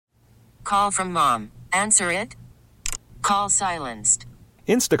Call from mom. Answer it. Call silenced.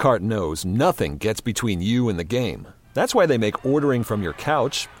 Instacart knows nothing gets between you and the game. That's why they make ordering from your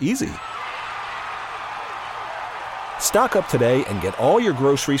couch easy. Stock up today and get all your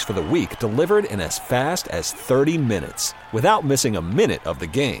groceries for the week delivered in as fast as 30 minutes without missing a minute of the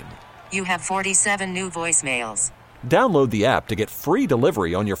game. You have 47 new voicemails. Download the app to get free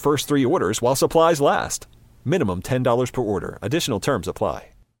delivery on your first 3 orders while supplies last. Minimum $10 per order. Additional terms apply.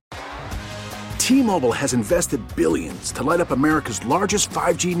 T-Mobile has invested billions to light up America's largest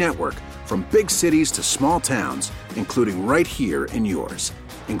 5G network, from big cities to small towns, including right here in yours.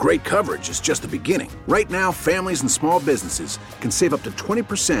 And great coverage is just the beginning. Right now, families and small businesses can save up to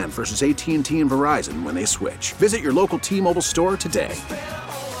 20% versus AT&T and Verizon when they switch. Visit your local T-Mobile store today.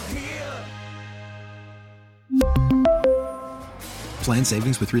 Plan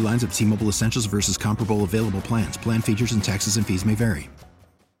savings with 3 lines of T-Mobile Essentials versus comparable available plans. Plan features and taxes and fees may vary.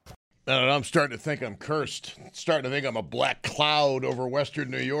 I don't know, I'm starting to think I'm cursed. Starting to think I'm a black cloud over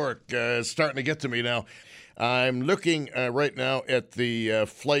western New York. It's starting to get to me now. I'm looking right now at the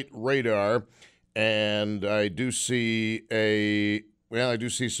flight radar, and I do see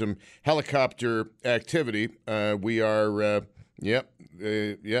some helicopter activity.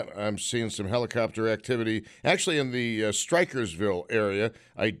 I'm seeing some helicopter activity actually in the Strikersville area.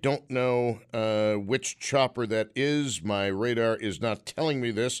 I don't know which chopper that is. My radar is not telling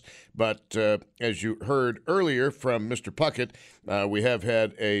me this, but as you heard earlier from Mr. Puckett, we have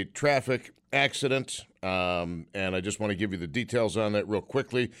had a traffic accident, and I just want to give you the details on that real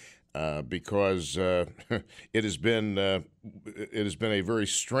quickly. Because it has been a very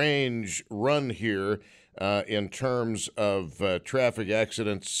strange run here in terms of traffic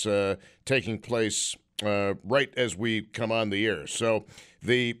accidents taking place right as we come on the air. So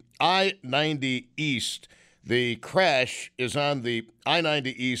the I-90 East, the crash is on the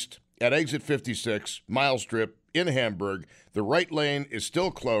I-90 East at exit 56, mile strip in Hamburg. The right lane is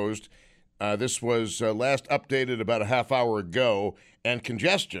still closed. This was last updated about a half hour ago, and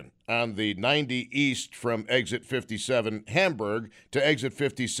congestion on the 90 East from exit 57 Hamburg to exit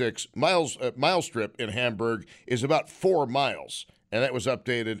 56 mile strip in Hamburg is about 4 miles. And that was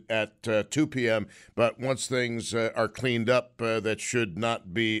updated at 2 p.m. But once things are cleaned up, that should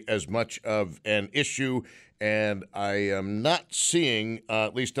not be as much of an issue. And I am not seeing,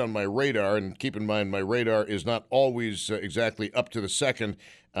 at least on my radar, and keep in mind my radar is not always exactly up to the second,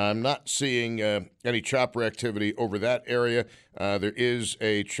 I'm not seeing any chopper activity over that area. There is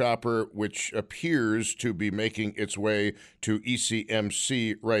a chopper which appears to be making its way to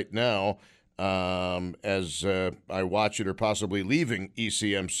ECMC right now as I watch it, or possibly leaving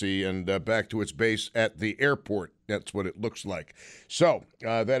ECMC and back to its base at the airport. That's what it looks like. So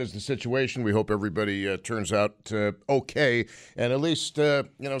that is the situation. We hope everybody turns out okay. And at least,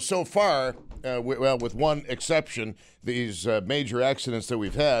 so far, with one exception, these major accidents that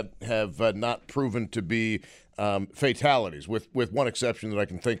we've had have not proven to be fatalities, with one exception that I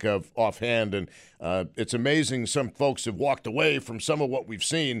can think of offhand. And it's amazing some folks have walked away from some of what we've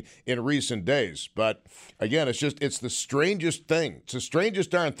seen in recent days. But again, it's the strangest thing. It's the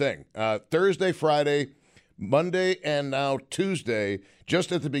strangest darn thing. Thursday, Friday, Monday, and now Tuesday,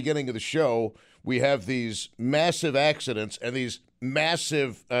 just at the beginning of the show, we have these massive accidents and these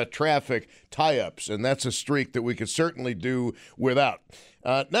massive traffic tie-ups, and that's a streak that we could certainly do without.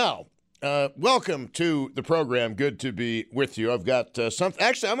 Now, welcome to the program. Good to be with you. I've got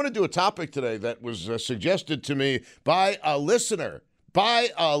Actually, I'm going to do a topic today that was suggested to me by a listener.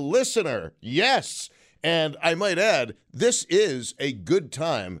 Yes. And I might add, this is a good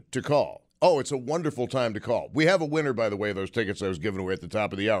time to call. Oh, it's a wonderful time to call. We have a winner, by the way, those tickets I was giving away at the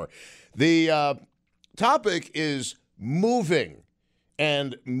top of the hour. The topic is moving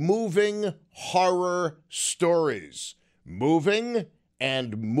and moving horror stories. Moving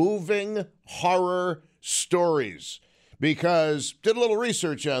horror stories. Because did a little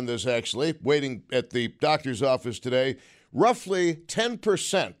research on this, actually, waiting at the doctor's office today. Roughly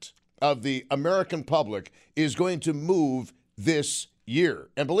 10% of the American public is going to move this year.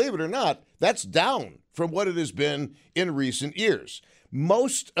 And believe it or not, that's down from what it has been in recent years.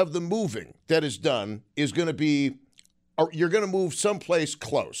 Most of the moving that is done is going to be, or you're going to move someplace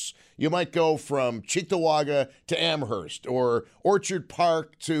close. You might go from Cheektowaga to Amherst, or Orchard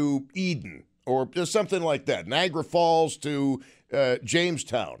Park to Eden, or just something like that. Niagara Falls to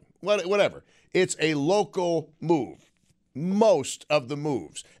Jamestown, whatever. It's a local move. Most of the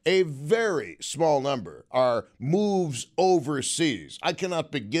moves, a very small number, are moves overseas. I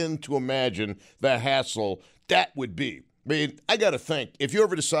cannot begin to imagine the hassle that would be. I mean, I got to think, if you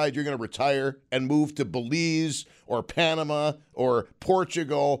ever decide you're going to retire and move to Belize or Panama or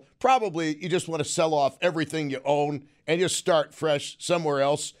Portugal, probably you just want to sell off everything you own and just start fresh somewhere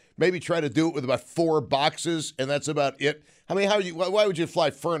else. Maybe try to do it with about 4 boxes, and that's about it. I mean, why would you fly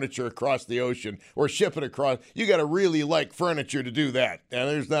furniture across the ocean or ship it across? You got to really like furniture to do that. And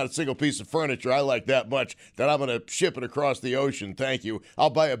there's not a single piece of furniture I like that much that I'm going to ship it across the ocean. Thank you. I'll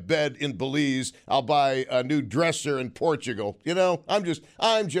buy a bed in Belize. I'll buy a new dresser in Portugal. You know, I'm just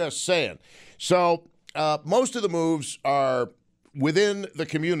saying. So most of the moves are within the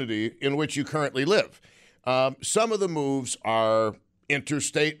community in which you currently live. Some of the moves are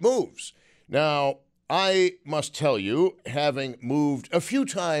interstate moves. Now, I must tell you, having moved a few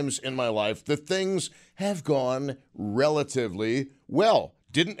times in my life, that things have gone relatively well.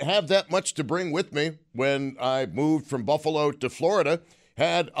 Didn't have that much to bring with me when I moved from Buffalo to Florida.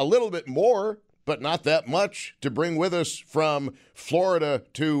 Had a little bit more, but not that much to bring with us from Florida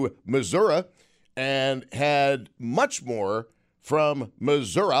to Missouri, and had much more from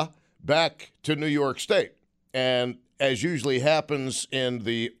Missouri back to New York State. And as usually happens in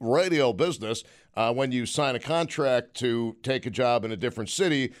the radio business, when you sign a contract to take a job in a different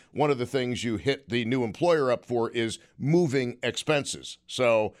city, one of the things you hit the new employer up for is moving expenses.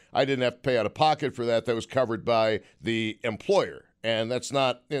 So I didn't have to pay out of pocket for that. That was covered by the employer. And it's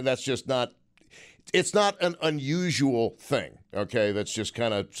not an unusual thing, okay? That's just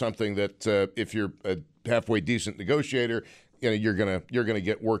kind of something that if you're a halfway decent negotiator, you're gonna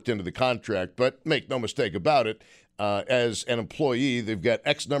get worked into the contract. But make no mistake about it, as an employee, they've got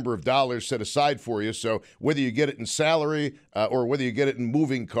X number of dollars set aside for you. So whether you get it in salary or whether you get it in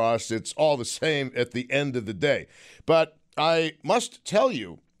moving costs, it's all the same at the end of the day. But I must tell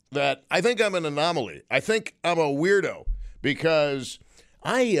you that I think I'm an anomaly. I think I'm a weirdo because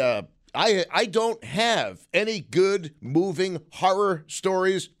I don't have any good moving horror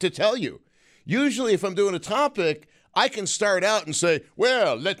stories to tell you. Usually if I'm doing a topic, I can start out and say,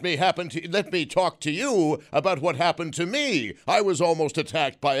 well, let me talk to you about what happened to me. I was almost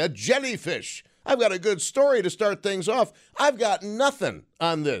attacked by a jellyfish. I've got a good story to start things off. I've got nothing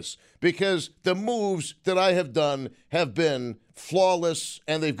on this because the moves that I have done have been flawless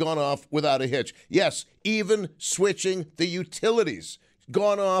and they've gone off without a hitch. Yes, even switching the utilities,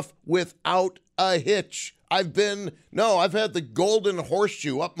 gone off without a hitch. I've had the golden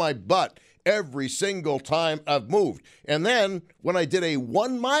horseshoe up my butt every single time I've moved. And then when I did a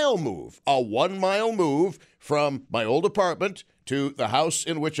 1 mile move from my old apartment to the house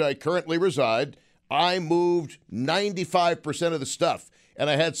in which I currently reside, I moved 95% of the stuff.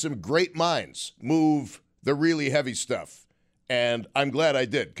 And I had some great minds move the really heavy stuff. And I'm glad I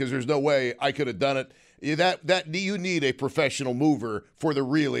did because there's no way I could have done it. You need a professional mover for the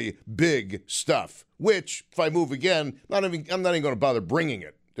really big stuff, which if I move again, I'm not even going to bother bringing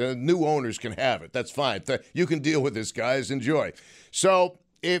it. New owners can have it. That's fine. You can deal with this, guys. Enjoy. So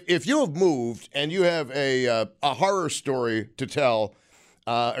if you have moved and you have a horror story to tell,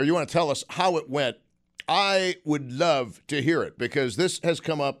 or you want to tell us how it went, I would love to hear it because this has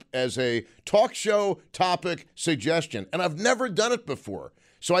come up as a talk show topic suggestion, and I've never done it before,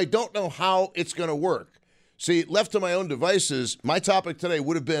 so I don't know how it's going to work. See, left to my own devices, my topic today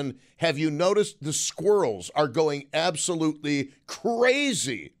would have been, have you noticed the squirrels are going absolutely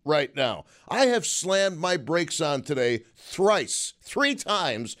crazy right now? I have slammed my brakes on today three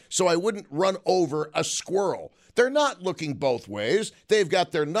times, so I wouldn't run over a squirrel. They're not looking both ways. They've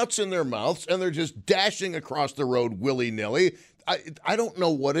got their nuts in their mouths, and they're just dashing across the road willy-nilly. I don't know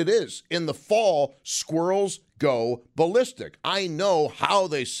what it is. In the fall, squirrels go ballistic. I know how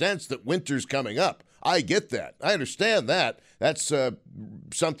they sense that winter's coming up. I get that. I understand that. That's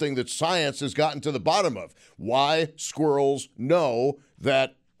something that science has gotten to the bottom of. Why squirrels know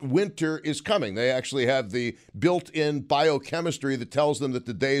that winter is coming. They actually have the built-in biochemistry that tells them that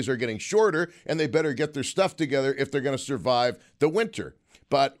the days are getting shorter and they better get their stuff together if they're going to survive the winter.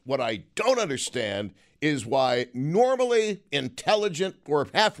 But what I don't understand is why normally intelligent or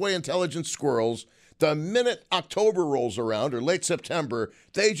halfway intelligent squirrels, the minute October rolls around or late September,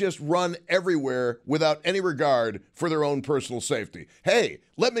 they just run everywhere without any regard for their own personal safety. Hey,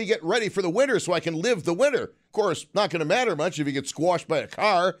 let me get ready for the winter so I can live the winter. Of course, not going to matter much if you get squashed by a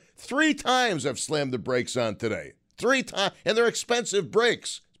car. 3 times I've slammed the brakes on today. 3 times, and they're expensive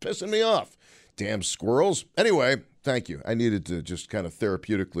brakes. It's pissing me off. Damn squirrels. Anyway, thank you. I needed to just kind of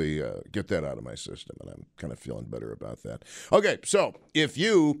therapeutically get that out of my system, and I'm kind of feeling better about that. Okay, so if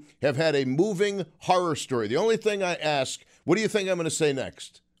you have had a moving horror story, the only thing I ask, what do you think I'm going to say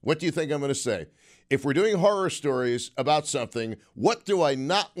next? What do you think I'm going to say? If we're doing horror stories about something, what do I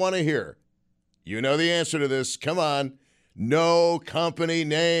not want to hear? You know the answer to this. Come on. No company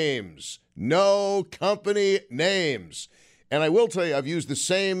names. No company names. And I will tell you, I've used the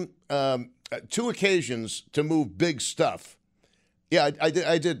same 2 occasions to move big stuff. Yeah, I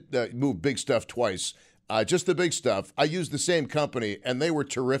did move big stuff twice. Just the big stuff. I used the same company, and they were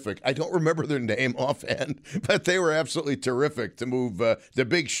terrific. I don't remember their name offhand, but they were absolutely terrific to move the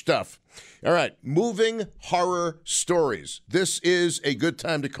big stuff. All right, moving horror stories. This is a good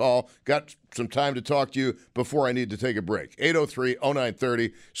time to call. Got some time to talk to you before I need to take a break.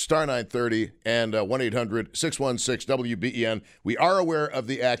 803-0930, star 930, and 1-800-616-WBEN. We are aware of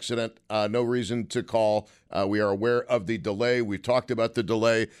the accident. No reason to call. We are aware of the delay. We've talked about the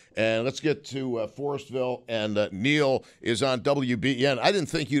delay. And let's get to Forestville. And Neil is on WBEN. I didn't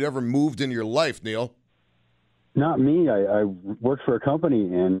think you'd ever moved in your life, Neil. Not me. I worked for a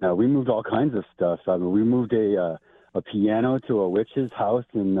company, and we moved all kinds of stuff. I mean, we moved a piano to a witch's house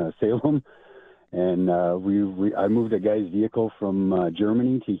in Salem, and I moved a guy's vehicle from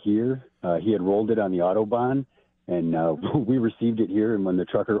Germany to here. He had rolled it on the Autobahn, and we received it here. And when the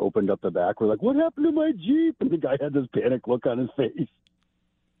trucker opened up the back, we're like, "What happened to my Jeep?" And the guy had this panic look on his face.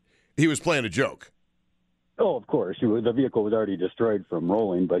 He was playing a joke. Oh, of course. The vehicle was already destroyed from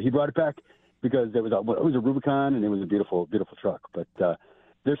rolling, but he brought it back because it was a Rubicon, and it was a beautiful, beautiful truck. But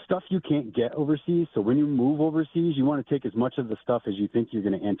there's stuff you can't get overseas. So when you move overseas, you want to take as much of the stuff as you think you're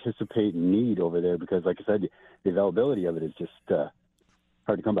going to anticipate and need over there because, like I said, the availability of it is just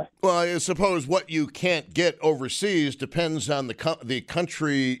hard to come by. Well, I suppose what you can't get overseas depends on the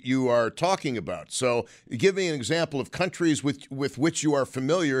country you are talking about. So give me an example of countries with which you are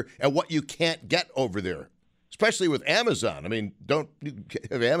familiar and what you can't get over there, especially with Amazon. I mean, don't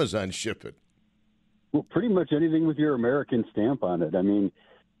have Amazon ship it. Well, pretty much anything with your American stamp on it. I mean,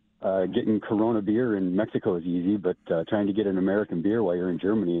 getting Corona beer in Mexico is easy, but trying to get an American beer while you're in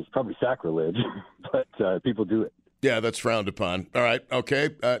Germany is probably sacrilege. But people do it. Yeah, that's frowned upon. All right,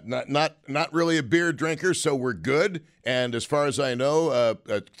 okay. Not really a beer drinker, so we're good. And as far as I know,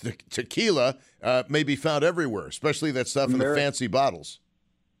 tequila may be found everywhere, especially that stuff in the fancy bottles.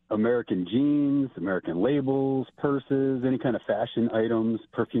 American jeans, American labels, purses, any kind of fashion items,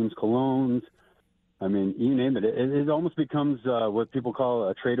 perfumes, colognes. I mean, you name it. It almost becomes what people call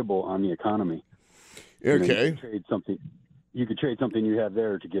a tradable on the economy. Okay. You could trade something you have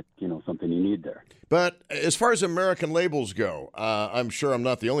there to get, something you need there. But as far as American labels go, I'm sure I'm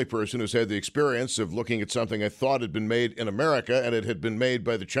not the only person who's had the experience of looking at something I thought had been made in America and it had been made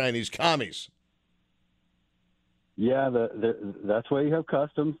by the Chinese commies. Yeah, that's why you have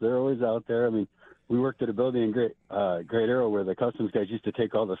customs. They're always out there. I mean, we worked at a building in Great Arrow where the customs guys used to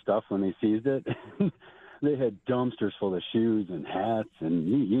take all the stuff when they seized it. They had dumpsters full of shoes and hats and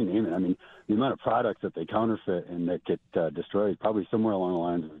you name it. I mean, the amount of products that they counterfeit and that get destroyed, probably somewhere along the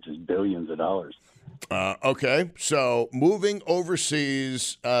lines of just billions of dollars. Okay, so moving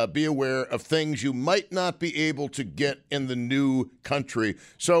overseas, be aware of things you might not be able to get in the new country.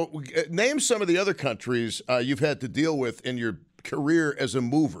 So name some of the other countries you've had to deal with in your career as a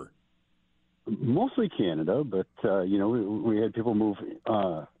mover. Mostly Canada, but, we had people move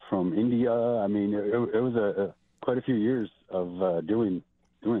from India. I mean, it was quite a few years of doing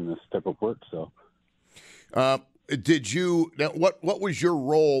this type of work. So, what was your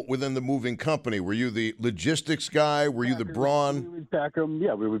role within the moving company? Were you the logistics guy? Were you the brawn? We would pack them.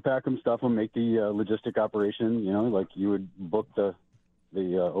 Yeah, we would pack them, stuff them, make the logistic operation. Like you would book the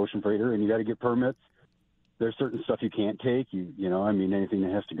ocean freighter, and you got to get permits. There's certain stuff you can't take. Anything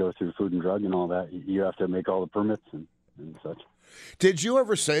that has to go through Food and Drug and all that, you have to make all the permits and such. Did you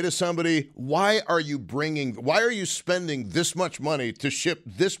ever say to somebody, why are you spending this much money to ship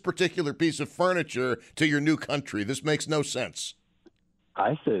this particular piece of furniture to your new country? This makes no sense.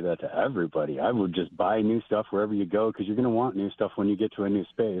 I say that to everybody. I would just buy new stuff wherever you go because you're going to want new stuff when you get to a new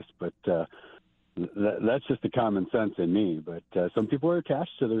space. But that's just the common sense in me. But some people are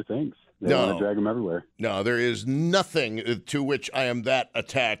attached to their things. They want to drag them everywhere. No, there is nothing to which I am that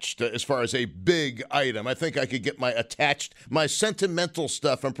attached as far as a big item. I think I could get my sentimental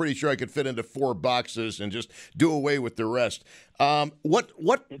stuff. I'm pretty sure I could fit into 4 boxes and just do away with the rest.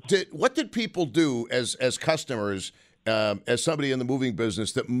 What did people do as customers, as somebody in the moving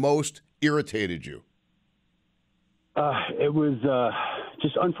business, that most irritated you? It was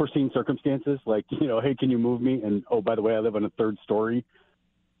just unforeseen circumstances. Like, hey, can you move me? And oh, by the way, I live on a 3rd story.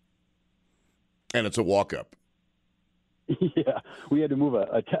 And it's a walk-up. Yeah, we had to move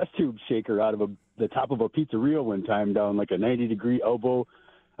a test tube shaker out of the top of a pizzeria one time down like a 90-degree elbow.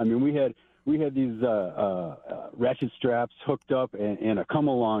 I mean, we had these ratchet straps hooked up and a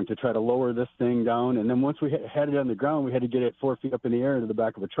come-along to try to lower this thing down. And then once we had it on the ground, we had to get it 4 feet up in the air into the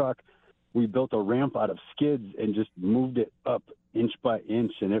back of a truck. we built a ramp out of skids and just moved it up inch by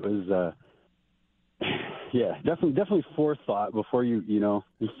inch, and it was definitely forethought before you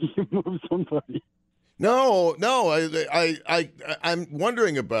move somebody. No, I'm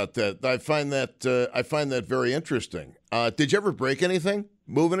wondering about that. I find that very interesting. Did you ever break anything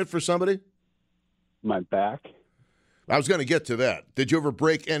moving it for somebody? My back. I was going to get to that. Did you ever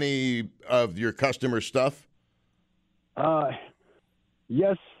break any of your customer stuff?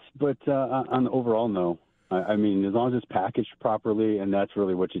 Yes, but on the overall, no. I mean, as long as it's packaged properly, and that's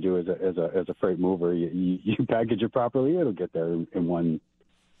really what you do as a freight mover. You package it properly, it'll get there in one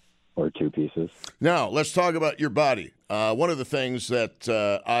or two pieces. Now, let's talk about your body. One of the things that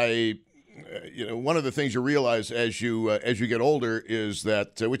one of the things you realize as you get older is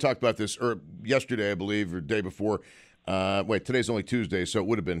that we talked about this yesterday, I believe, or the day before. Today's only Tuesday, so it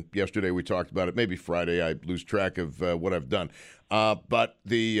would have been yesterday we talked about it. Maybe Friday. I lose track of what I've done. But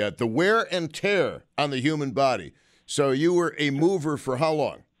the wear and tear on the human body. So you were a mover for how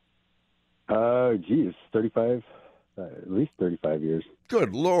long? 35, at least 35 years.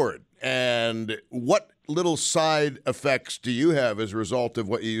 Good Lord. And what little side effects do you have as a result of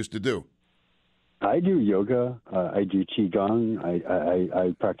what you used to do? I do yoga. I do qigong.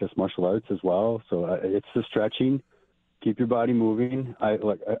 I practice martial arts as well. So it's the stretching. Keep your body moving. I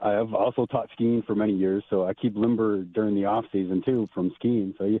have also taught skiing for many years, so I keep limber during the off season too from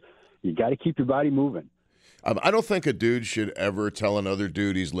skiing. So you got to keep your body moving. I don't think a dude should ever tell another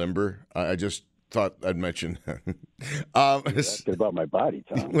dude he's limber. I just thought I'd mention. That's good about my body,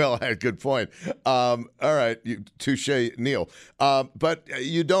 Tom. Well, good point. All right, touche, Neil. But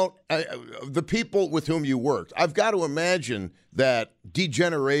you don't. The people with whom you worked, I've got to imagine that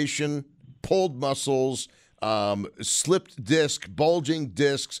degeneration, pulled muscles, slipped disc, bulging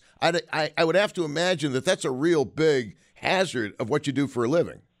discs. I would have to imagine that that's a real big hazard of what you do for a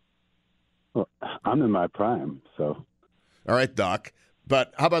living. Well, I'm in my prime, so. All right, Doc.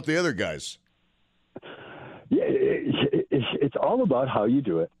 But how about the other guys? Yeah, it's all about how you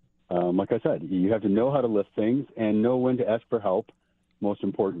do it. Like I said, you have to know how to lift things and know when to ask for help, most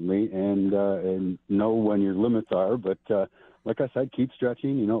importantly, and know when your limits are. But like I said, keep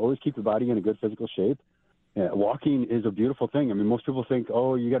stretching. Always keep your body in a good physical shape. Walking is a beautiful thing. I mean, most people think,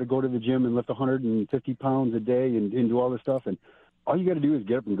 you got to go to the gym and lift 150 pounds a day and do all this stuff. And all you got to do is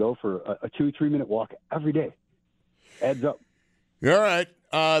get up and go for a 2-3 minute walk every day. Adds up. All right.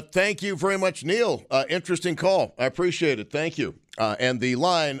 Thank you very much, Neil. Interesting call. I appreciate it. Thank you. And the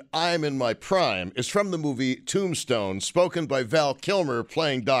line, "I'm in my prime," is from the movie Tombstone, spoken by Val Kilmer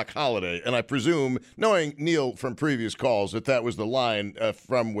playing Doc Holliday. And I presume, knowing Neil from previous calls, that was the line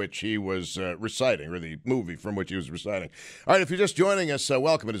from which he was reciting, or the movie from which he was reciting. All right, if you're just joining us,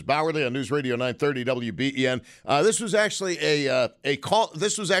 welcome. It is Bowerly on News Radio 930 WBEN. This was actually a call.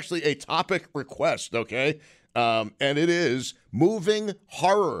 This was actually a topic request, okay? And it is moving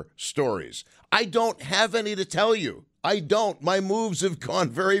horror stories. I don't have any to tell you. I don't. My moves have gone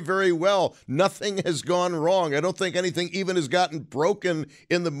very, very well. Nothing has gone wrong. I don't think anything even has gotten broken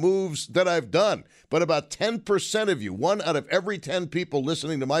in the moves that I've done. But about 10% of you, 1 out of every 10 people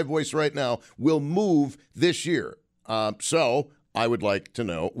listening to my voice right now, will move this year. So I would like to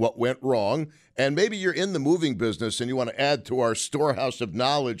know what went wrong. And maybe you're in the moving business and you want to add to our storehouse of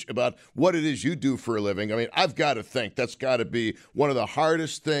knowledge about what it is you do for a living. I mean, I've got to think that's got to be one of the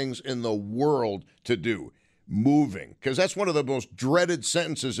hardest things in the world to do. Moving, because that's one of the most dreaded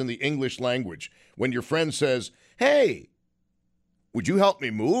sentences in the English language. When your friend says, "Hey, would you help me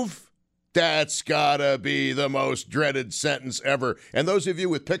move?" That's gotta be the most dreaded sentence ever. And those of you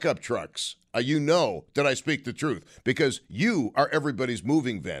with pickup trucks, you know that I speak the truth, because you are everybody's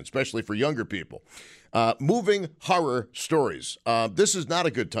moving van, especially for younger people. Moving horror stories. This is not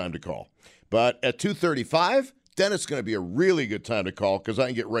a good time to call, but at 2:35, then it's going to be a really good time to call, because I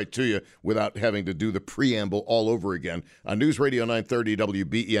can get right to you without having to do the preamble all over again. On News Radio 930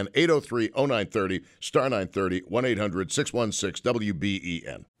 WBEN, 803-0930, star 930,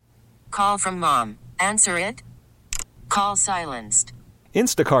 1-800-616-WBEN. Call from mom. Answer it. Call silenced.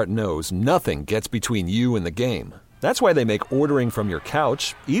 Instacart knows nothing gets between you and the game. That's why they make ordering from your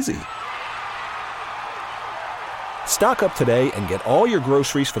couch easy. Stock up today and get all your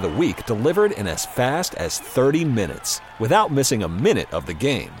groceries for the week delivered in as fast as 30 minutes without missing a minute of the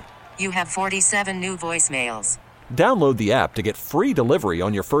game. You have 47 new voicemails. Download the app to get free delivery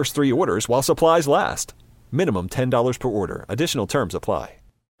on your first 3 orders while supplies last. Minimum $10 per order. Additional terms apply.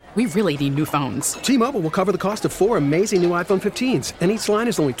 We really need new phones. T-Mobile will cover the cost of 4 amazing new iPhone 15s, and each line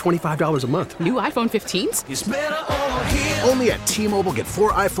is only $25 a month. New iPhone 15s? It's better over here. Only at T-Mobile, get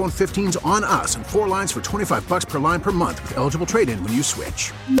 4 iPhone 15s on us and 4 lines for $25 per line per month with eligible trade-in when you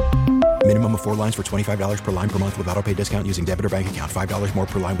switch. Minimum of 4 lines for $25 per line per month with auto pay discount using debit or bank account. $5 more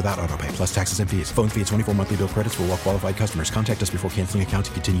per line without auto pay, plus taxes and fees. Phone fee at 24 monthly bill credits for well-qualified customers. Contact us before canceling account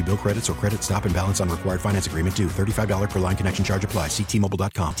to continue bill credits or credit stop and balance on required finance agreement due. $35 per line connection charge applies. See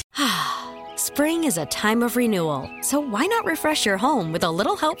T-Mobile.com. Spring is a time of renewal, so why not refresh your home with a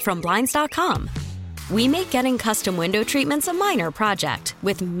little help from Blinds.com? We make getting custom window treatments a minor project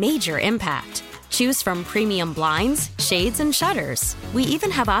with major impact. Choose from premium blinds, shades, and shutters. We even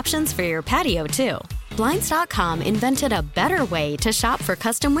have options for your patio, too. Blinds.com invented a better way to shop for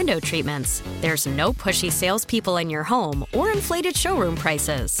custom window treatments. There's no pushy salespeople in your home or inflated showroom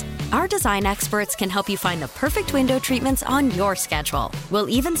prices. Our design experts can help you find the perfect window treatments on your schedule. We'll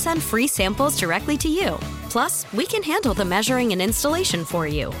even send free samples directly to you. Plus, we can handle the measuring and installation for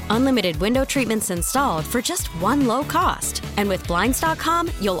you. Unlimited window treatments installed for just one low cost. And with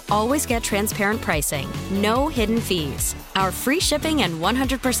Blinds.com, you'll always get transparent pricing. No hidden fees. Our free shipping and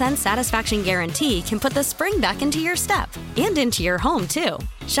 100% satisfaction guarantee can put the spring back into your step and into your home, too.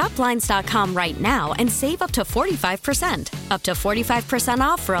 Shop Blinds.com right now and save up to 45%. Up to 45%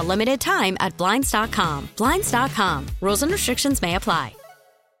 off for a limited time at Blinds.com. Blinds.com. Rules and restrictions may apply.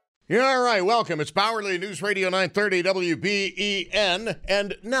 Yeah, all right, welcome. It's Bowerly News Radio 930 WBEN,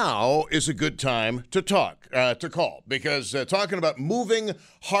 and now is a good time to call, because talking about moving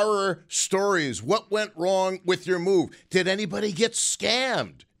horror stories. What went wrong with your move? Did anybody get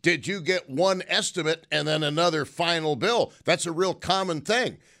scammed? Did you get one estimate and then another final bill? That's a real common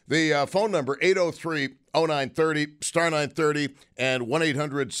thing. The phone number, 803-0930, star 930, and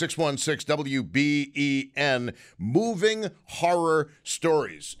 1-800-616-WBEN, moving horror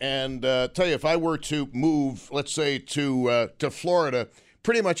stories. And tell you, if I were to move, let's say, to Florida,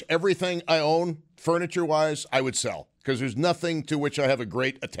 pretty much everything I own, furniture-wise, I would sell, because there's nothing to which I have a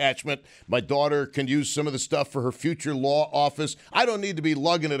great attachment. My daughter can use some of the stuff for her future law office. I don't need to be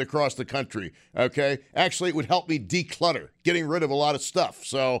lugging it across the country, okay? Actually, it would help me declutter, getting rid of a lot of stuff.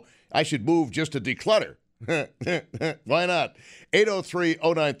 So I should move just to declutter. Why not?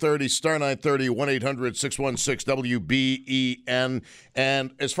 803-0930, star 930, 1-800-616-WBEN.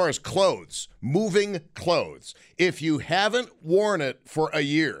 And as far as clothes, moving clothes, if you haven't worn it for a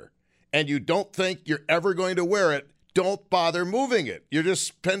year and you don't think you're ever going to wear it, don't bother moving it. You're just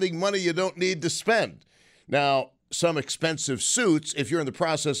spending money you don't need to spend. Now, some expensive suits, if you're in the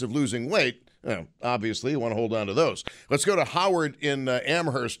process of losing weight, obviously you want to hold on to those. Let's go to Howard in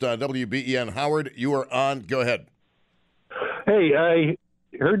Amherst, WBEN. Howard, you are on. Go ahead. Hey, I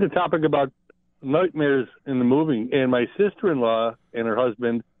heard the topic about nightmares in the moving, and my sister-in-law and her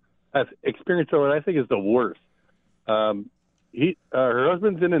husband have experienced what I think is the worst. Her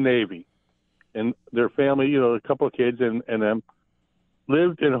husband's in the Navy, and their family, a couple of kids and them,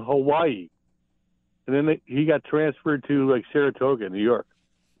 lived in Hawaii. And then he got transferred to, Saratoga, New York.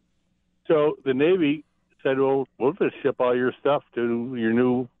 So the Navy said, well, we'll just ship all your stuff to your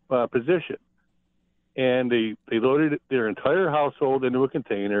new position. And they loaded their entire household into a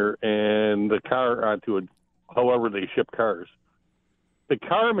container and the car onto it, however they ship cars. The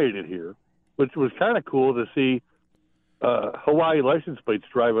car made it here, which was kind of cool to see Hawaii license plates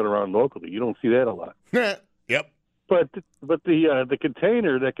driving around locally. You don't see that a lot. Yep. But the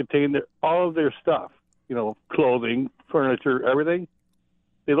container that contained all of their stuff, clothing, furniture, everything,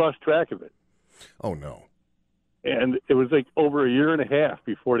 they lost track of it. Oh, no. And it was over a year and a half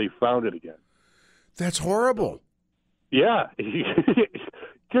before they found it again. That's horrible. Yeah.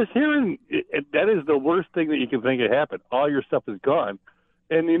 Just hearing that is the worst thing that you can think had happened. All your stuff is gone.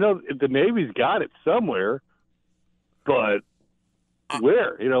 And, the Navy's got it somewhere, but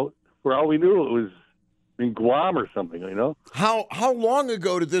where? For all we knew, it was in Guam or something, How long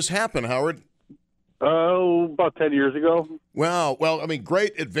ago did this happen, Howard? Oh, about 10 years ago. Wow. Well,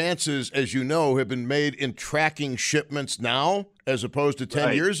 great advances, as you know, have been made in tracking shipments now as opposed to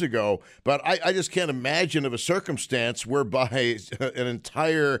 10 years ago. But I just can't imagine of a circumstance whereby an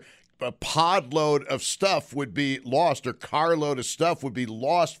entire pod load of stuff would be lost, or carload of stuff would be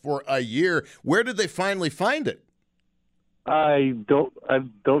lost for a year. Where did they finally find it? I don't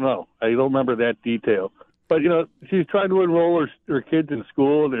know. I don't remember that detail. But, she's trying to enroll her kids in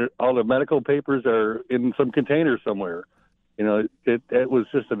school. All the medical papers are in some container somewhere. It was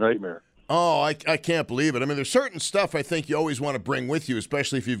just a nightmare. Oh, I can't believe it. There's certain stuff I think you always want to bring with you,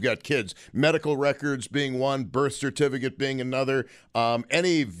 especially if you've got kids. Medical records being one, birth certificate being another.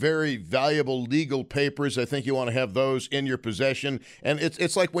 Any very valuable legal papers, I think you want to have those in your possession. And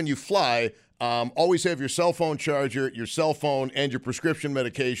it's like when you fly, always have your cell phone charger, your cell phone, and your prescription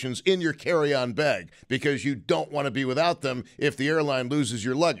medications in your carry-on bag, because you don't want to be without them if the airline loses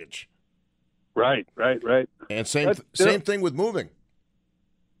your luggage. Right. And same thing with moving.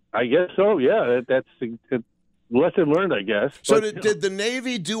 I guess so. Yeah, that's a lesson learned, I guess. So But, did the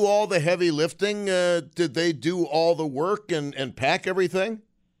Navy do all the heavy lifting? Did they do all the work and pack everything?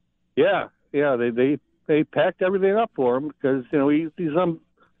 Yeah. They packed everything up for him because he's some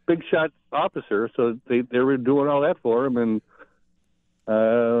big shot officer, so they were doing all that for him, and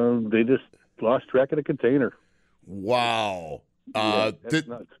they just lost track of the container. Wow. Yeah, that's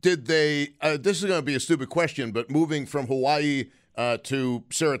nuts. Did they? This is going to be a stupid question, but moving from Hawaii to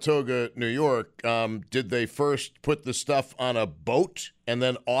Saratoga, New York, did they first put the stuff on a boat and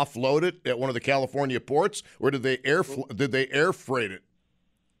then offload it at one of the California ports, or did they air freight it?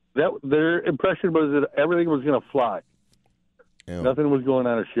 Their impression was that everything was going to fly. Yeah. Nothing was going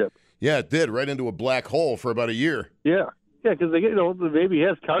on a ship. Yeah, it did, right into a black hole for about a year. Yeah, because the Navy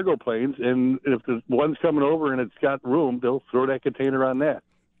has cargo planes, and if the one's coming over and it's got room, they'll throw that container on that.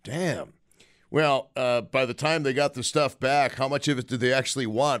 Damn. Well, by the time they got the stuff back, how much of it did they actually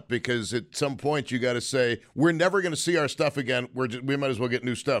want? Because at some point you got to say, we're never going to see our stuff again. We might as well get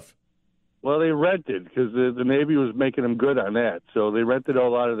new stuff. Well, they rented because the Navy was making them good on that. So they rented a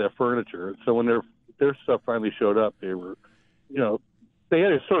lot of their furniture. So when their stuff finally showed up, they were, they had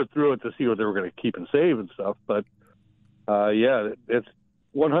to sort through it to see what they were going to keep and save and stuff. But, it's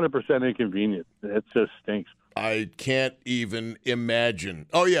 100% inconvenient. It just stinks. I can't even imagine.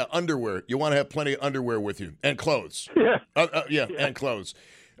 Oh, yeah, underwear. You want to have plenty of underwear with you and clothes. Yeah. And clothes.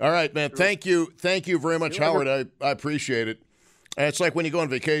 All right, man. Thank you very much, Howard. I appreciate it. And it's like when you go on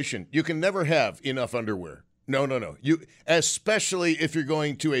vacation, you can never have enough underwear. No. Especially if you're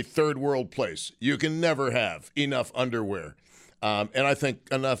going to a third world place, you can never have enough underwear. And I think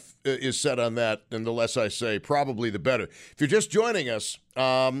enough is said on that, and the less I say, probably the better. If you're just joining us,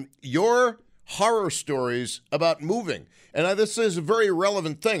 your horror stories about moving. And this is a very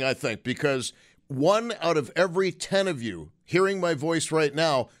relevant thing, I think, because 1 out of every 10 of you hearing my voice right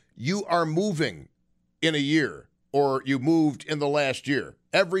now, you are moving in a year, or you moved in the last year.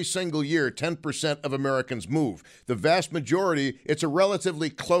 Every single year, 10% of Americans move. The vast majority, it's a relatively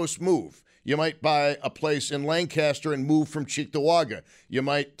close move. You might buy a place in Lancaster and move from Cheektowaga. You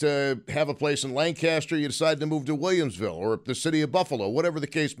might have a place in Lancaster, you decide to move to Williamsville or the city of Buffalo, whatever the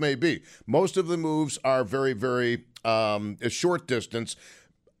case may be. Most of the moves are very, very a short distance.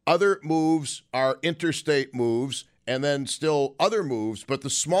 Other moves are interstate moves, and then still other moves, but the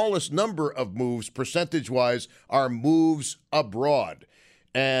smallest number of moves, percentage-wise, are moves abroad.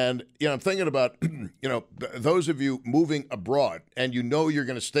 And, I'm thinking about, those of you moving abroad and you're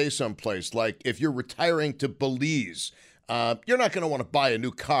going to stay someplace, like if you're retiring to Belize, you're not going to want to buy a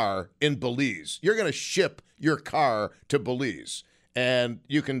new car in Belize. You're going to ship your car to Belize. And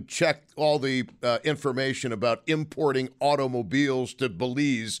you can check all the information about importing automobiles to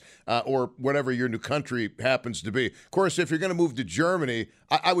Belize or whatever your new country happens to be. Of course, if you're going to move to Germany,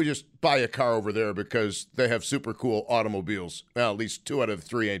 I would just buy a car over there because they have super cool automobiles. Well, at least 2 out of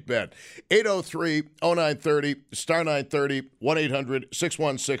 3 ain't bad. 803-0930, star 930,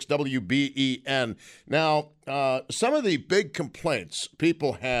 1-800-616-WBEN. Now, some of the big complaints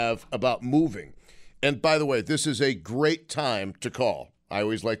people have about moving, and by the way, this is a great time to call. I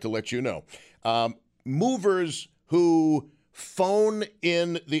always like to let you know. Movers who phone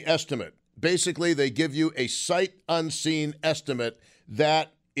in the estimate. Basically, they give you a sight unseen estimate.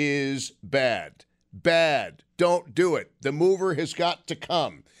 That is bad. Bad. Don't do it. The mover has got to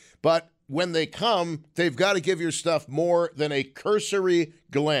come. But when they come, they've got to give your stuff more than a cursory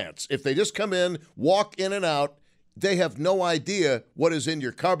glance. If they just come in, walk in and out, they have no idea what is in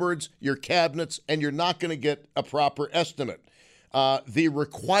your cupboards, your cabinets, and you're not going to get a proper estimate. The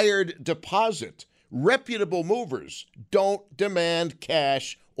required deposit. Reputable movers don't demand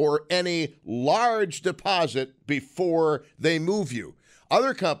cash or any large deposit before they move you.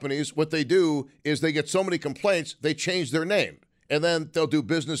 Other companies, what they do is they get so many complaints, they change their name. And then they'll do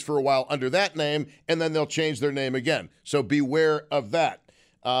business for a while under that name, and then they'll change their name again. So beware of that.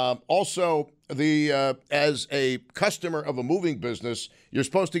 Also, as a customer of a moving business, you're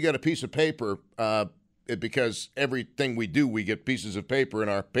supposed to get a piece of paper because everything we do, we get pieces of paper in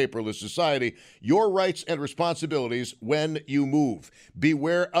our paperless society. Your rights and responsibilities when you move.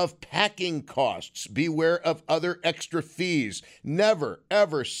 Beware of packing costs. Beware of other extra fees. Never,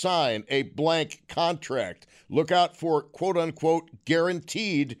 ever sign a blank contract. Look out for quote-unquote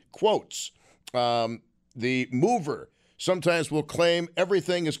guaranteed quotes. The mover sometimes will claim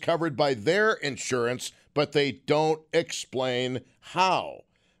everything is covered by their insurance, but they don't explain how.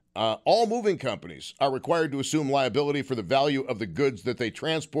 All moving companies are required to assume liability for the value of the goods that they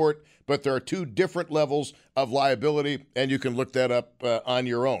transport, but there are 2 different levels of liability, and you can look that up on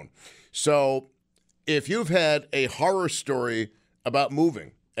your own. So if you've had a horror story about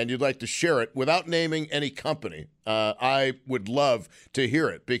moving and you'd like to share it without naming any company, I would love to hear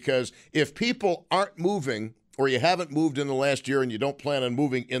it, because if people aren't moving or you haven't moved in the last year and you don't plan on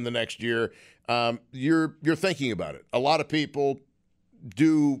moving in the next year, you're thinking about it. A lot of people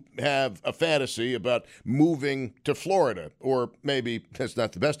do have a fantasy about moving to Florida, or maybe that's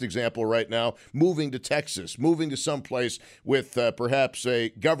not the best example right now, moving to Texas, moving to someplace with perhaps a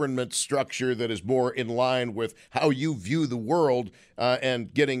government structure that is more in line with how you view the world,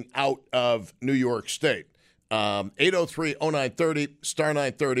 and getting out of New York State. 803-0930, star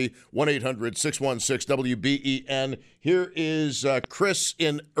 930, 1-800-616-WBEN. Here is Chris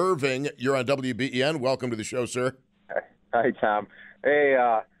in Irving. You're on WBEN. Welcome to the show, sir. Hi, Tom. Hey,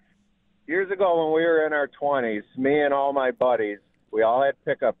 years ago when we were in our 20s, me and all my buddies, we all had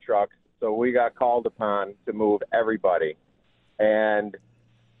pickup trucks, so we got called upon to move everybody. And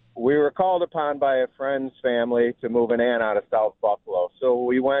we were called upon by a friend's family to move an aunt out of South Buffalo. So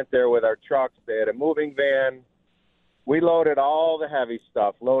we went there with our trucks. They had a moving van. We loaded all the heavy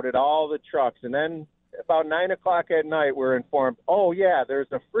stuff, loaded all the trucks, and then about 9 o'clock at night, we're informed, oh, yeah,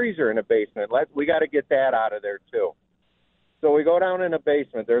 there's a freezer in the basement. We got to get that out of there, too. So we go down in the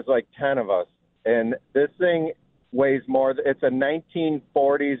basement. There's like 10 of us, and this thing weighs more. It's a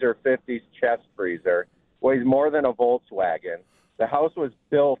 1940s or 50s chest freezer. Weighs more than a Volkswagen. The house was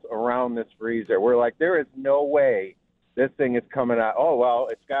built around this freezer. We're like, there is no way this thing is coming out. Oh well,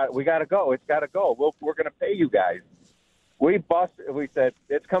 we got to go. It's got to go. We're going to pay you guys. We said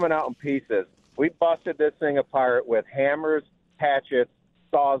it's coming out in pieces. We busted this thing apart with hammers, hatchets,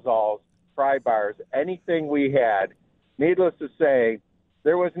 sawzalls, pry bars, anything we had. Needless to say,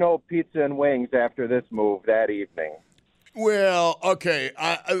 there was no pizza and wings after this move that evening. Well, okay.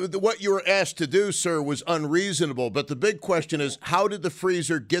 What you were asked to do, sir, was unreasonable. But the big question is, how did the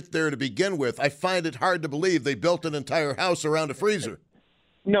freezer get there to begin with? I find it hard to believe they built an entire house around a freezer.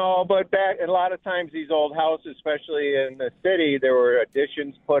 No, but a lot of times these old houses, especially in the city, there were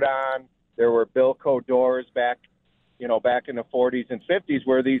additions put on. There were Bilco doors back in the 40s and 50s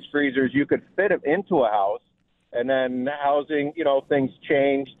where these freezers, you could fit them into a house. And then housing, things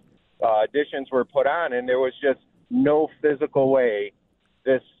changed, additions were put on, and there was just no physical way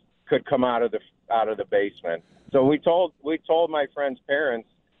this could come out of the basement. So we told my friend's parents,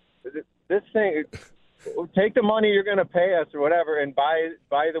 this thing, take the money you're going to pay us or whatever, and buy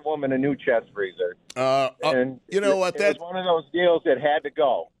the woman a new chest freezer. And you know what? It was one of those deals that had to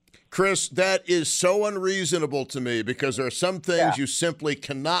go. Chris, that is so unreasonable to me, because there are some things you simply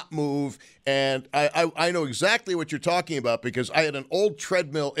cannot move, and I know exactly what you're talking about, because I had an old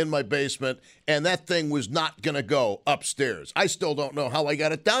treadmill in my basement, and that thing was not going to go upstairs. I still don't know how I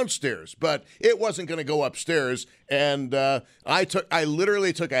got it downstairs, but it wasn't going to go upstairs, and I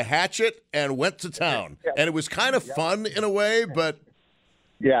literally took a hatchet and went to town, and it was kind of fun in a way, but...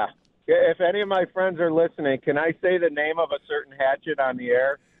 Yeah. If any of my friends are listening, can I say the name of a certain hatchet on the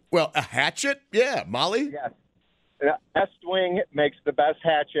air? Well, a hatchet? Yeah, Molly? Yes. Estwing makes the best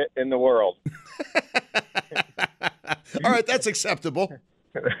hatchet in the world. All right, that's acceptable.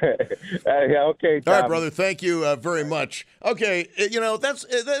 Okay, Tom. All right, brother, thank you very much. Okay,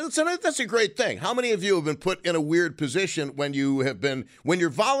 that's a great thing. How many of you have been put in a weird position when you're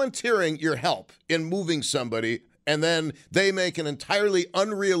volunteering your help in moving somebody, and then they make an entirely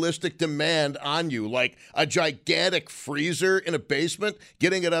unrealistic demand on you, like a gigantic freezer in a basement,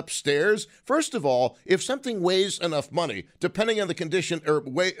 getting it upstairs? First of all, if something weighs enough money, depending on the condition, or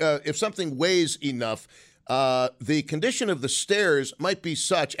if something weighs enough, the condition of the stairs might be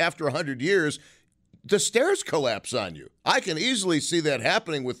such, after 100 years, the stairs collapse on you. I can easily see that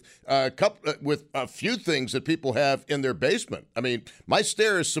happening with a few things that people have in their basement. I mean, my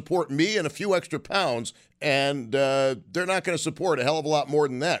stairs support me and a few extra pounds, and they're not going to support a hell of a lot more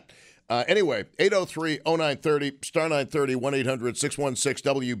than that. Anyway, 803-0930, star 930,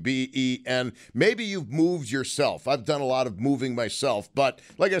 1-800-616-WBEN. Maybe you've moved yourself. I've done a lot of moving myself. But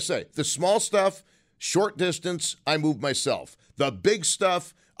like I say, the small stuff, short distance, I move myself. The big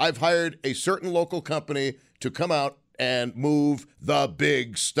stuff, I've hired a certain local company to come out and move the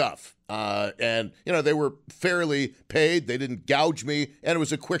big stuff. And they were fairly paid. They didn't gouge me, and it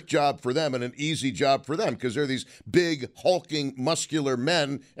was a quick job for them and an easy job for them, because they're these big, hulking, muscular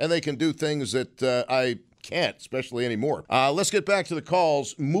men, and they can do things that I can't, especially anymore. Let's get back to the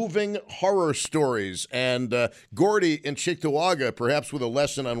calls. Moving horror stories. And Gordy in Cheektowaga, perhaps with a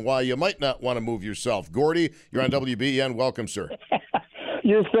lesson on why you might not want to move yourself. Gordy, you're on WBEN. Welcome, sir.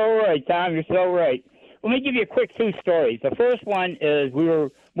 You're so right, Tom. You're so right. Let me give you a quick two stories. The first one is we were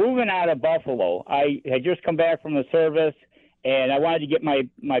moving out of Buffalo. I had just come back from the service, and I wanted to get my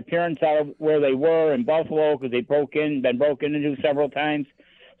parents out of where they were in Buffalo, because they'd been broken into several times.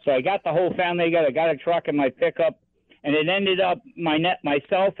 So I got the whole family together. I got a truck and my pickup, and it ended up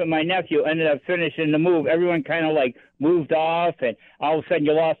myself and my nephew ended up finishing the move. Everyone kind of like moved off, and all of a sudden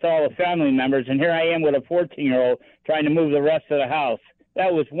you lost all the family members. And here I am with a 14-year-old trying to move the rest of the house.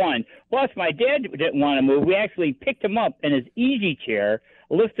 That was one. Plus, my dad didn't want to move. We actually picked him up in his easy chair,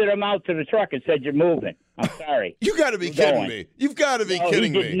 lifted him out to the truck, and said, "You're moving." I'm sorry. You got to be kidding me. You've got to be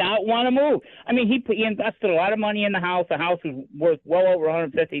kidding me. He did not want to move. I mean, he invested a lot of money in the house. The house was worth well over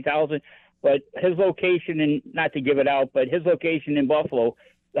 $150,000. But his location, and not to give it out, but his location in Buffalo,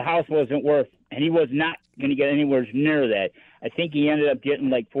 the house wasn't worth, and he was not going to get anywhere near that. I think he ended up getting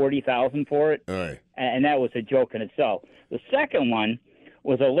like $40,000 for it, all right. And that was a joke in itself. The second one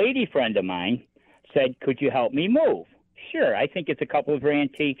was a lady friend of mine said, "Could you help me move?" Sure, I think it's a couple of her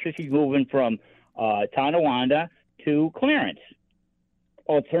antiques. She's moving from Tonawanda to Clarence.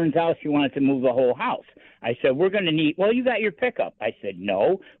 Well, it turns out she wanted to move the whole house. I said, "We're going to need, well, you got your pickup." I said,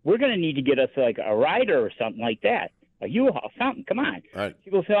 "No, we're going to need to get us like a rider or something like that. A U-Haul, something, come on." All right. She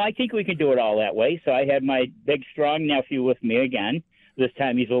goes, "So I think we can do it all that way." So I had my big, strong nephew with me again. This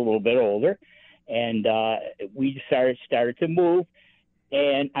time he's a little bit older. And we started to move.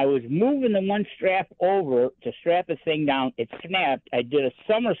 And I was moving the one strap over to strap the thing down. It snapped. I did a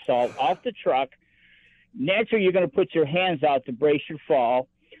somersault off the truck. Naturally, you're going to put your hands out to brace your fall.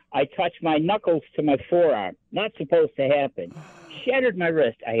 I touched my knuckles to my forearm. Not supposed to happen. Shattered my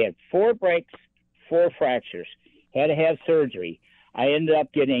wrist. I had 4 breaks, 4 fractures. Had to have surgery. I ended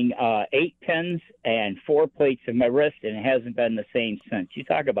up getting 8 pins and 4 plates in my wrist, and it hasn't been the same since. You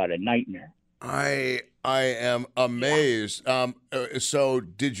talk about a nightmare. I am amazed. So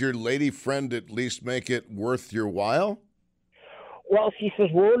did your lady friend at least make it worth your while? Well, she says,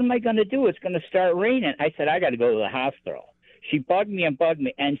 "Well, what am I going to do? It's going to start raining." I said, "I got to go to the hospital." She bugged me.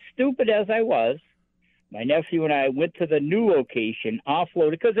 And stupid as I was, my nephew and I went to the new location,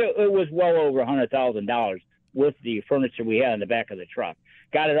 offloaded, because it was well over $100,000 with the furniture we had in the back of the truck.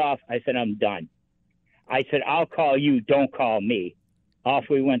 Got it off. I said, "I'm done." I said, "I'll call you. Don't call me." Off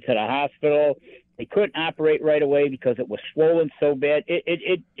we went to the hospital. They couldn't operate right away because it was swollen so bad.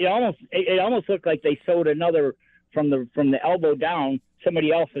 It almost looked like they sewed another from the elbow down,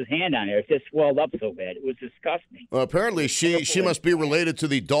 somebody else's hand on there. It just swelled up so bad. It was disgusting. Well, apparently she must be related to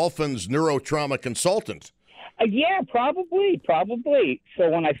the Dolphins neurotrauma consultant. Yeah, probably. So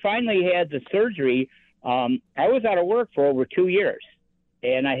when I finally had the surgery, I was out of work for over 2 years,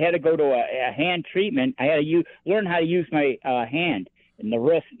 and I had to go to a hand treatment. I had to learn how to use my hand and the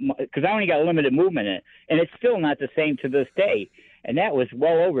wrist, because I only got limited movement in it, and it's still not the same to this day. And that was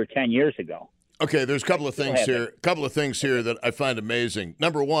well over 10 years ago. Okay, there's a couple of things here that I find amazing.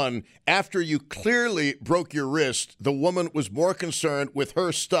 Number one, after you clearly broke your wrist, the woman was more concerned with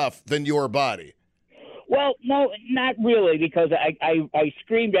her stuff than your body. Well, no, not really, because I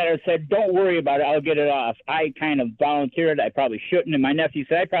screamed at her and said, "Don't worry about it, I'll get it off." I kind of volunteered. I probably shouldn't, and my nephew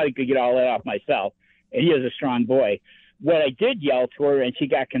said I probably could get all that off myself, and he is a strong boy. What I did yell to her, and she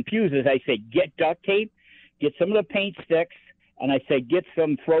got confused, is I said, "Get duct tape, get some of the paint sticks," and I said, "Get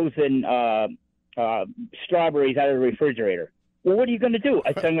some frozen strawberries out of the refrigerator." "Well, what are you going to do?"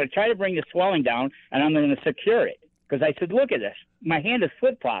 I said, "I'm going to try to bring the swelling down, and I'm going to secure it." Because I said, "Look at this. My hand is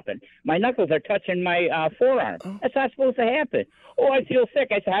flip-flopping. My knuckles are touching my forearm. That's not supposed to happen." "Oh, I feel sick."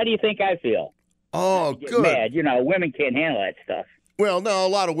 I said, "How do you think I feel?" Oh, good. Mad. Women can't handle that stuff. Well, no, a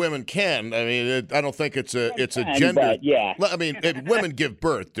lot of women can. I mean, I don't think it's a gender. But, yeah. I mean, women give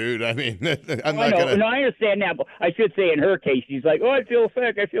birth, dude. I mean, I'm not going to. No, I understand that. But I should say in her case, she's like, "Oh, I feel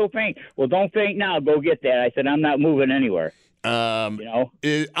sick. I feel pain." "Well, don't faint now. Go get that." I said, "I'm not moving anywhere." I'm going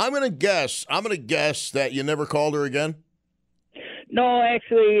to guess that you never called her again. No,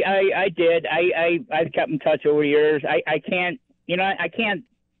 actually, I did. I've kept in touch over the years. I can't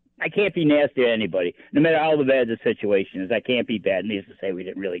be nasty to anybody, no matter how bad the situation is. I can't be bad. Needless to say, we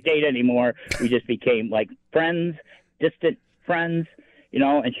didn't really date anymore. We just became like friends, distant friends,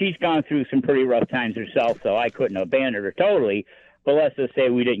 and she's gone through some pretty rough times herself, so I couldn't abandon her totally. But let's just say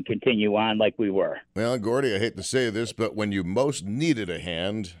we didn't continue on like we were. Well, Gordy, I hate to say this, but when you most needed a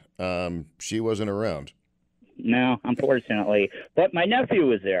hand, she wasn't around. No, unfortunately. But my nephew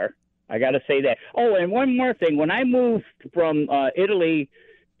was there. I got to say that. Oh, and one more thing. When I moved from Italy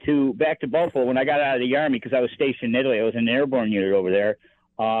back to Buffalo, when I got out of the Army, because I was stationed in Italy, I was in an airborne unit over there.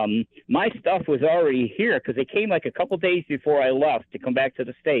 My stuff was already here because it came like a couple days before I left to come back to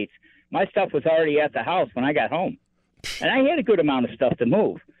the States. My stuff was already at the house when I got home. And I had a good amount of stuff to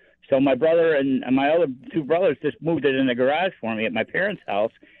move. So my brother and my other 2 brothers just moved it in the garage for me at my parents'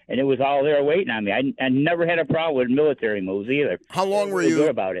 house, and it was all there waiting on me. I never had a problem with military moves either. How long were you good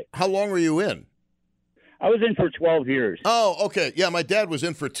about it? How long were you in? I was in for 12 years. Oh, okay. Yeah, my dad was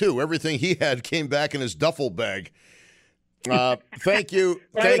in for 2. Everything he had came back in his duffel bag. Thank you.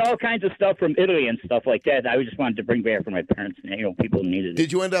 I had all kinds of stuff from Italy and stuff like that. I just wanted to bring back for my parents. People needed it.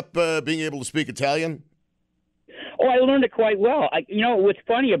 Did you end up being able to speak Italian? Oh, I learned it quite well. What's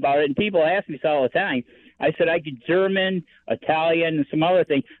funny about it, and people ask me this all the time, I said I could German, Italian, and some other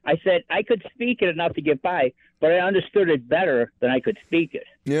things. I said I could speak it enough to get by, but I understood it better than I could speak it.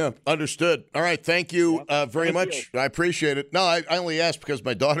 Yeah, understood. All right, thank you very much. I appreciate it. No, I only asked because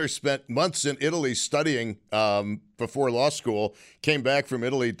my daughter spent months in Italy studying before law school, came back from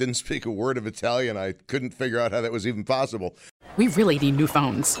Italy, didn't speak a word of Italian. I couldn't figure out how that was even possible. We really need new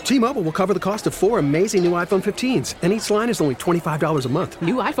phones. T-Mobile will cover the cost of 4 amazing new iPhone 15s, and each line is only $25 a month.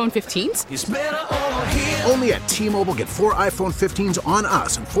 New iPhone 15s? It's better over here. Only at T-Mobile, get 4 iPhone 15s on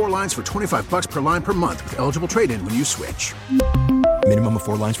us and 4 lines for $25 per line per month with eligible trade-in when you switch. Minimum of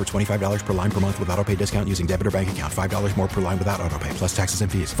 4 lines for $25 per line per month with autopay discount using debit or bank account. $5 more per line without autopay, plus taxes and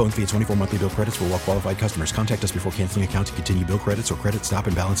fees. Phone fee at 24 monthly bill credits for well-qualified customers. Contact us before canceling account to continue bill credits or credit stop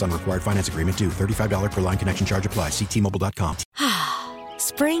and balance on required finance agreement due. $35 per line connection charge applies. See T-Mobile.com.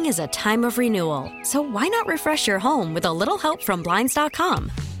 Spring is a time of renewal, so why not refresh your home with a little help from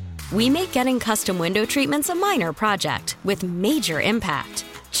Blinds.com? We make getting custom window treatments a minor project with major impact.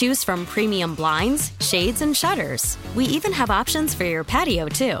 Choose from premium blinds, shades, and shutters. We even have options for your patio,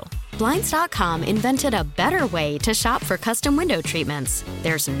 too. Blinds.com invented a better way to shop for custom window treatments.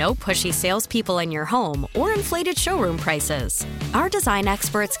 There's no pushy salespeople in your home or inflated showroom prices. Our design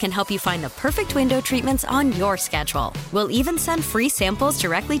experts can help you find the perfect window treatments on your schedule. We'll even send free samples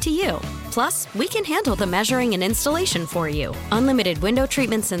directly to you. Plus, we can handle the measuring and installation for you. Unlimited window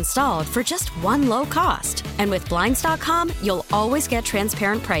treatments installed for just one low cost. And with Blinds.com, you'll always get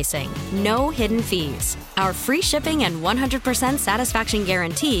transparent pricing. No hidden fees. Our free shipping and 100% satisfaction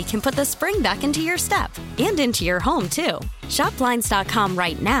guarantee can put the spring back into your step and into your home, too. Shop Blinds.com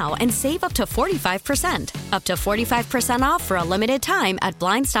right now and save up to 45%. Up to 45% off for a limited time at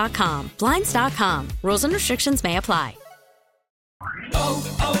Blinds.com. Blinds.com. Rules and restrictions may apply.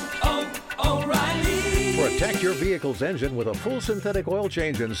 Protect your vehicle's engine with a full synthetic oil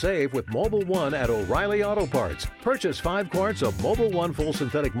change and save with Mobil 1 at O'Reilly Auto Parts. Purchase 5 quarts of Mobil 1 full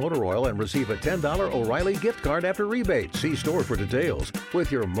synthetic motor oil and receive a $10 O'Reilly gift card after rebate. See store for details.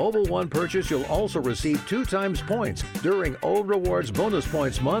 With your Mobil 1 purchase, you'll also receive 2 times points during O Rewards Bonus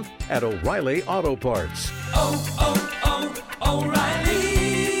Points Month at O'Reilly Auto Parts.